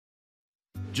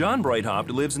John Breithaupt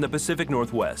lives in the Pacific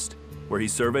Northwest, where he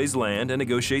surveys land and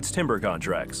negotiates timber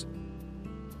contracts.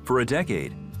 For a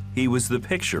decade, he was the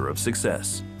picture of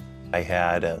success. I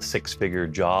had a six-figure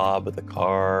job with a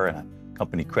car and a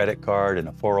company credit card and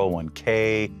a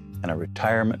 401k and a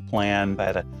retirement plan. I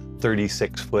had a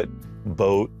 36-foot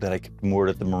boat that I kept moored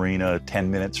at the marina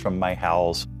 10 minutes from my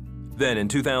house. Then in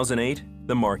 2008,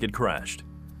 the market crashed.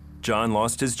 John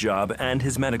lost his job and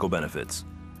his medical benefits.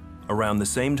 Around the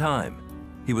same time,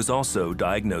 he was also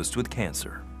diagnosed with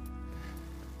cancer.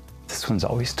 This one's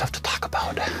always tough to talk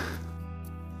about.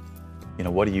 You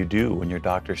know, what do you do when your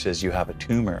doctor says you have a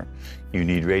tumor, you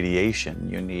need radiation,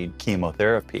 you need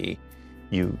chemotherapy?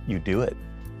 You do it.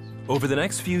 Over the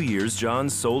next few years, John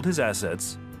sold his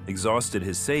assets, exhausted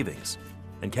his savings,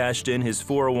 and cashed in his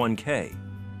 401k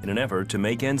in an effort to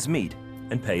make ends meet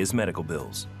and pay his medical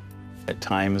bills. At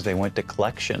times they went to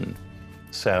collection,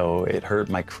 so it hurt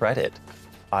my credit.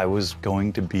 I was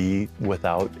going to be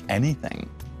without anything.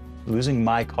 Losing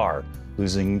my car,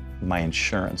 losing my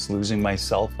insurance, losing my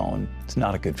cell phone, it's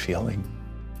not a good feeling.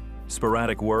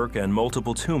 Sporadic work and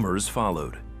multiple tumors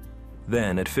followed.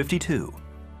 Then at 52,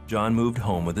 John moved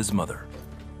home with his mother.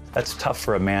 That's tough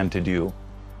for a man to do,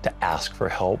 to ask for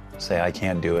help, say I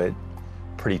can't do it.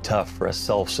 Pretty tough for a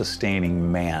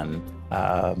self-sustaining man.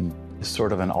 It's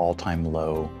sort of an all-time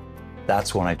low.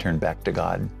 That's when I turned back to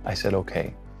God. I said,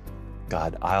 okay,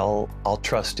 God, I'll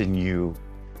trust in you.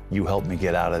 You help me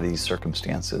get out of these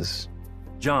circumstances.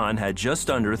 John had just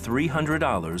under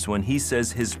 $300 when he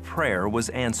says his prayer was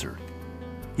answered.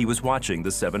 He was watching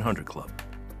the 700 Club.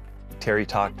 Terry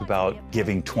talked about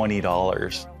giving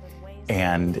 $20,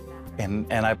 and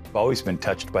I've always been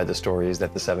touched by the stories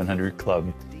that the 700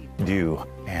 Club do.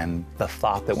 And the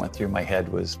thought that went through my head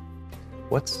was,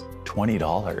 what's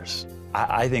 $20?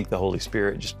 I think the Holy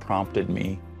Spirit just prompted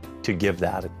me to give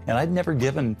that. And I'd never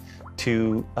given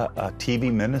to a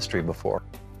TV ministry before.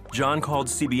 John called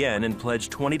CBN and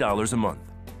pledged $20 a month.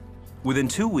 Within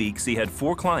 2 weeks, he had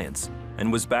 4 clients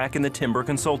and was back in the timber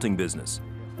consulting business,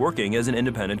 working as an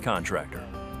independent contractor.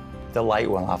 The light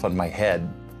went off on my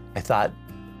head. I thought,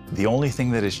 the only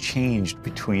thing that has changed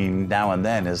between now and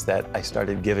then is that I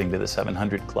started giving to the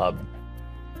 700 Club,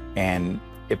 and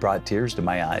it brought tears to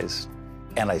my eyes.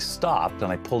 And I stopped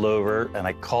and I pulled over and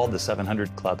I called the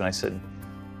 700 Club and I said,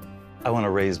 I want to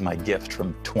raise my gift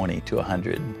from 20 to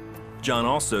 100. John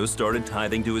also started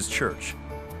tithing to his church.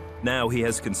 Now he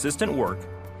has consistent work,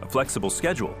 a flexible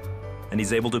schedule, and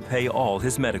he's able to pay all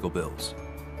his medical bills.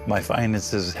 My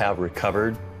finances have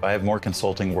recovered. I have more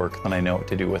consulting work than I know what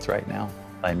to do with right now.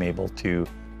 I'm able to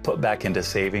put back into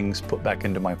savings, put back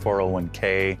into my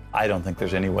 401k. I don't think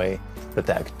there's any way that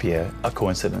that could be a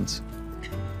coincidence.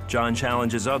 John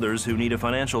challenges others who need a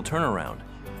financial turnaround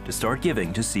to start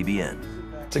giving to CBN.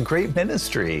 It's a great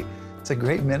ministry. It's a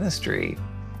great ministry.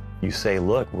 You say,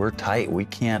 look, we're tight. We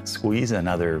can't squeeze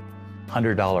another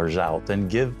 $100 out. Then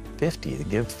give 50,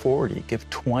 give 40, give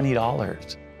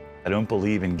 $20. I don't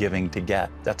believe in giving to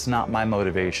get. That's not my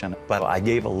motivation. But I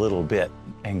gave a little bit,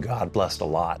 and God blessed a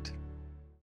lot.